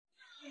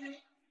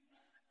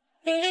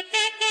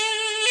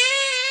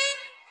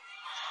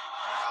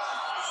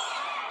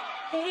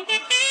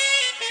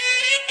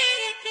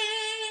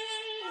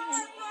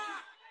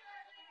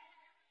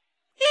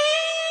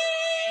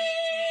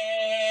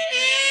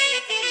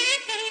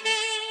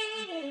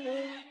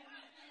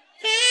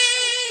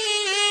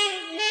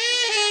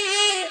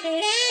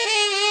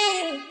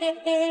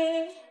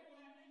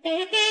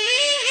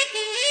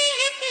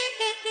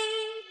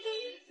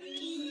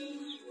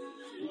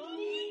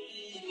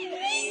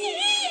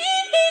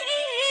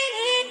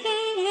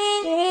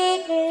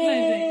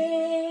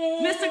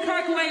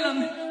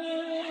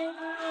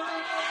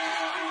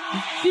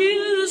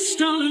Few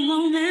stolen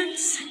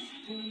moments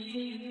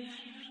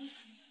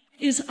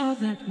is all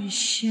that we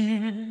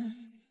share.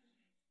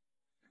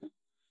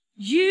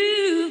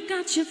 You've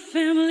got your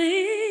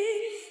family,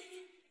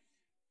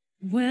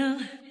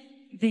 well,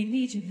 they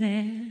need you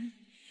there.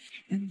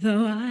 And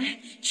though I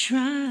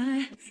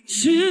try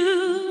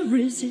to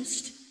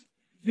resist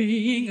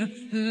being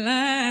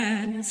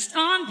last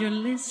on your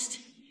list,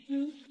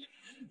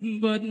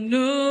 but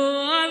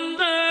no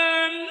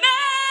other man's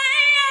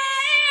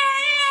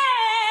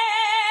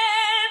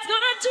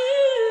gonna do.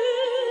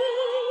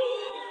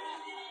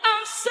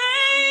 I'm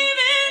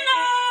saving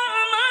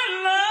all my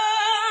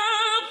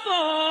love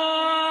for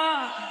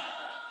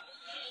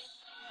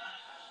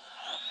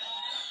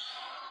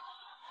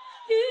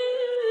you.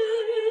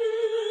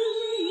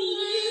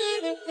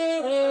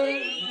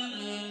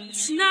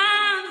 It's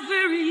not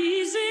very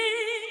easy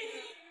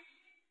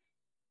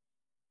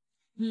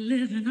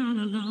living all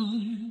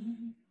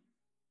alone.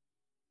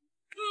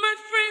 My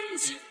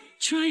friends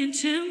try and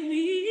tell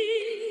me,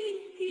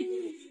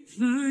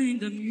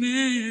 find a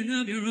man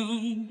of your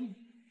own.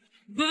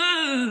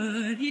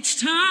 But each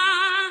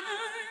time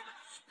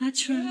I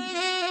try,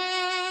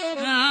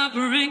 I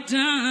break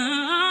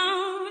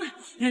down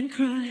and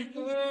cry.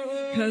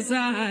 'Cause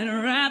I'd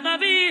rather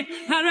be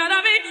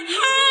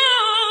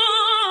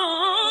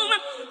home,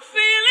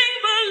 feeling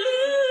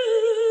blue,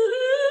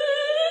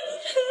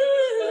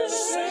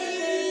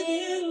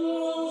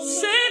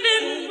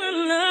 saving my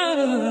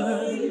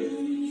love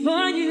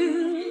for you,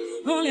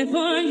 only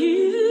for you.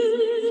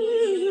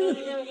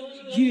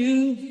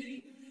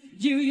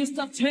 You used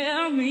to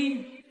tell me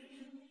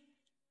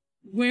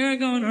we're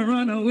gonna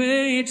run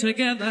away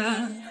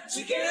together.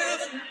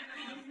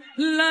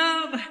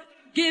 Love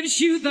gives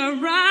you the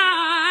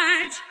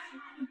right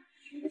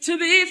to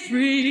be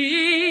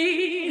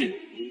free.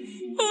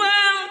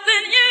 Well,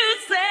 then you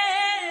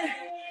said,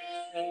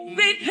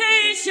 be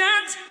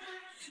patient,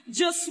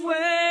 just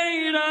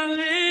wait a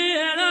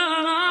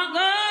little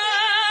longer.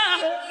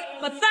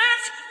 But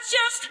that's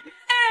just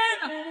an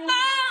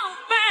old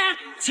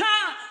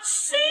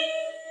fantasy.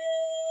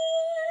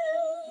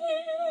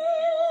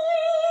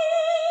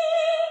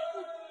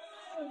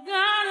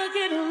 Gotta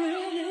get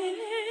ready,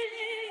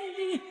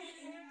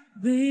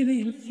 baby,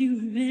 in a few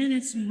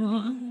minutes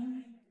more.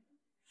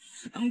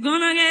 I'm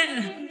gonna get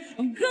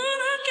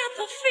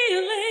the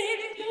feeling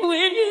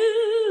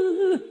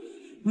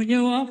when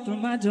you walk through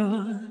my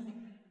door.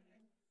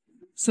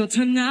 So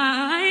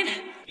tonight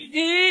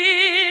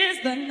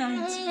is the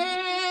night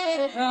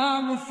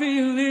I'm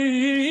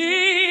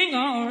feeling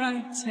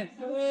alright.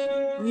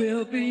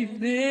 We'll be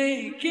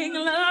making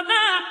love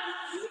the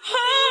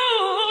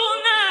whole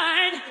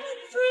night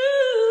through.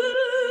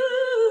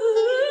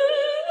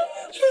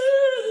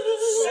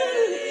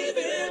 Save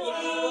it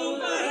all,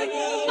 my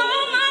love.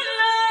 Oh, my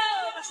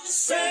love.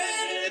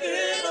 Save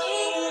it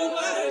all,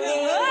 my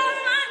love. Oh,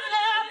 my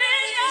love,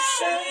 yeah.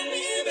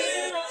 Save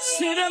it all.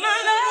 Save it, my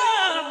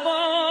love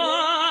for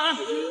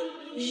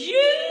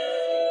you.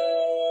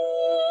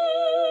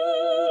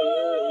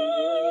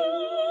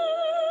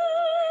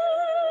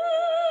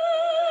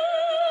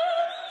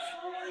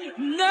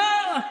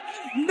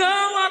 No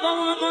other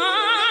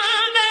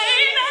woman,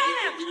 baby,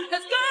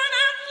 is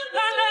gonna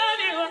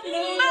love you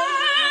more.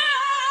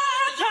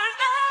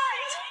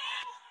 Tonight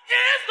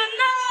is the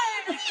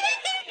night.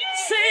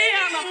 See,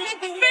 I'm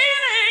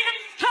feeling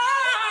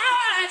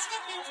alright.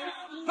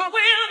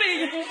 We'll be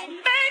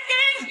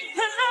making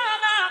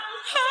love the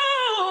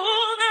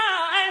whole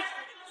night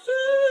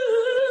through.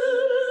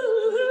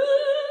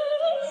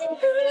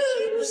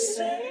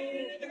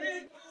 Save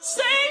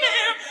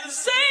him,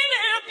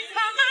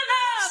 I'm my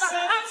love.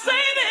 I'm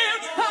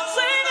saving,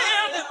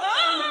 oh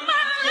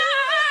my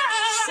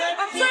love.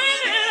 I'm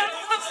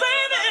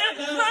saving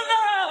my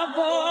love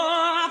for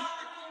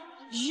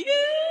you.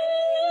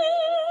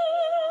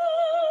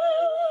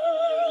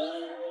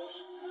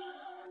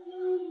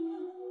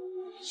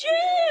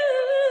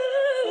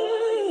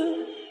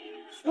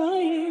 For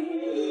you,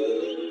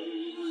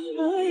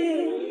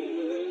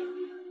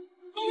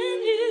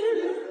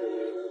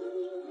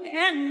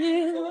 and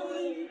you,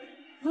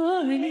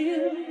 for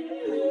you.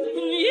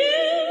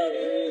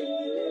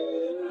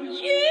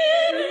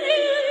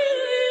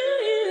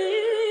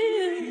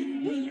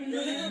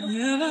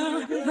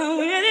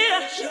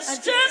 I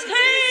just can't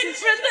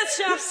resist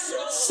you.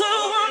 So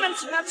warm and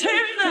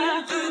tender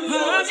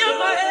on your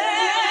body.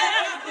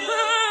 Oh,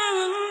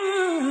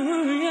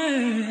 yeah.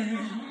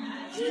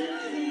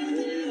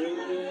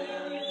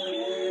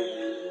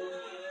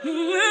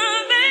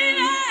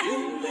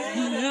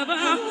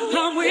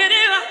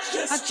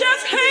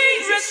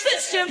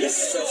 you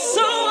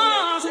so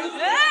awesome.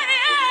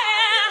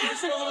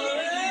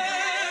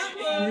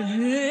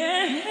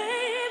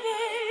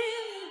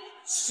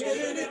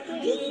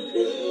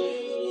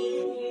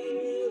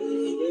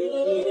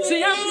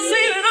 See, I'm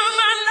saving all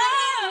my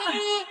love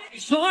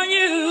for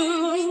you.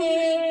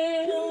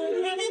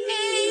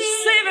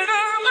 Saving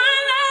all my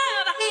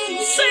love,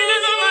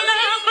 saving all my love.